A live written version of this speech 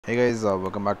Hey guys,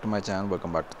 welcome back to my channel.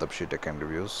 Welcome back to Tapshi Tech and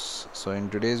Reviews. So in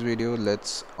today's video,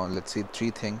 let's see three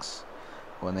things.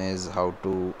 One is how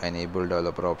to enable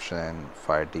developer option in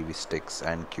Fire TV sticks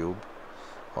and Cube,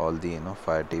 all the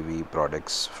Fire TV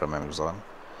products from Amazon.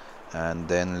 And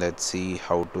then let's see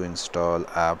how to install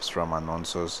apps from unknown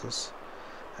sources.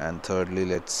 And thirdly,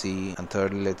 let's see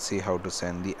how to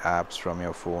send the apps from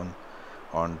your phone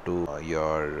onto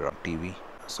your TV.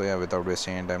 So yeah, without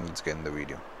wasting any time, let's get in the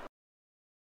video.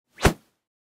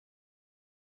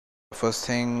 First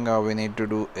thing we need to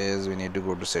do is we need to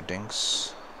go to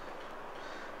settings.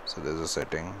 So there's a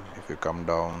setting. If you come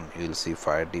down, you'll see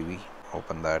Fire TV.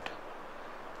 Open that.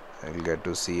 You'll get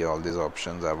to see all these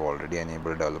options. I've already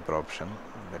enabled developer option.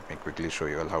 Let me quickly show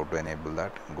you all how to enable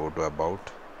that. Go to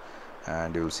about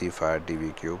and you'll see Fire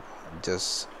TV Cube.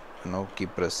 Just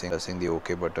keep pressing the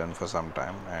OK button for some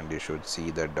time and you should see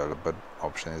that developer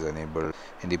option is enabled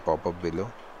in the pop-up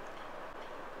below.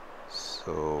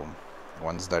 So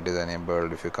once that is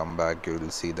enabled, if you come back, you will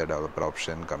see the developer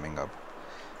option coming up.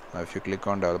 Now if you click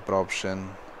on developer option,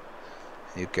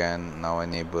 you can now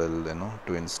enable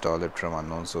to install it from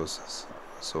unknown sources.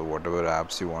 So whatever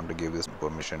apps you want to give this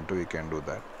permission to, you can do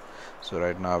that. So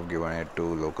right now I've given it to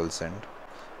local send.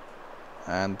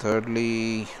 And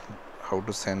thirdly, how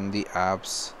to send the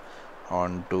apps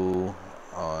onto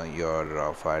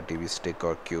your Fire TV stick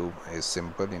or Cube is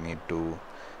simple. You need to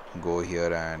go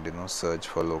here and search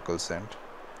for local send.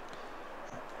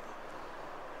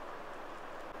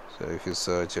 So if you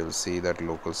search, you'll see that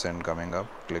local send coming up.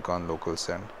 Click on local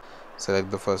send, select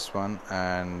the first one,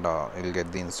 and you'll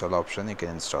get the install option. You can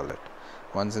install it.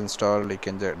 Once installed, you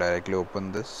can directly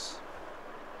open this.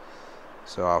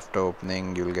 So after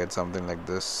opening, you'll get something like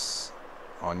this.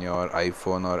 On your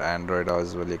iPhone or Android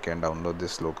as well, you can download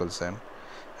this local send,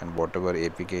 and whatever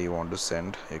APK you want to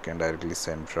send, you can directly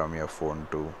send from your phone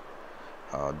to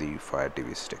the Fire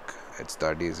TV stick. It's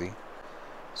that easy.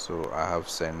 So I have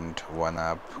sent one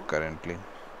app currently.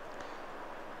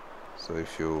 So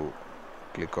if you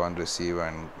click on receive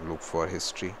and look for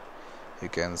history, you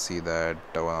can see that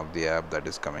one of the app that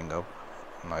is coming up.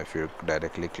 Now if you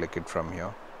directly click it from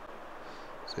here,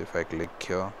 so if I click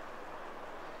here,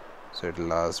 so it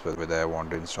will ask whether I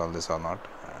want to install this or not,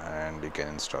 and you can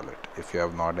install it. If you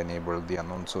have not enabled the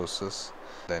unknown sources,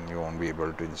 then you won't be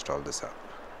able to install this app.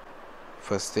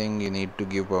 First thing, you need to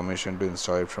give permission to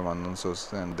install it from unknown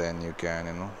sources, and then you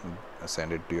can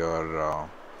send it to your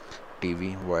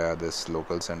TV via this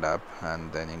local send app,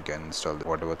 and then you can install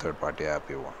whatever third-party app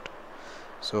you want.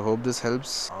 So hope this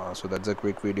helps. So that's a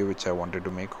quick video which I wanted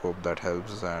to make. Hope that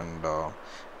helps, and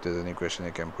if there's any question,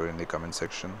 you can put in the comment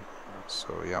section.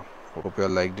 So yeah, hope you all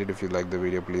liked it. If you liked the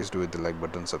video, please do hit the like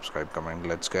button, subscribe, comment.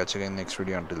 Let's catch again next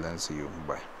video. Until then, see you.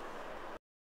 Bye.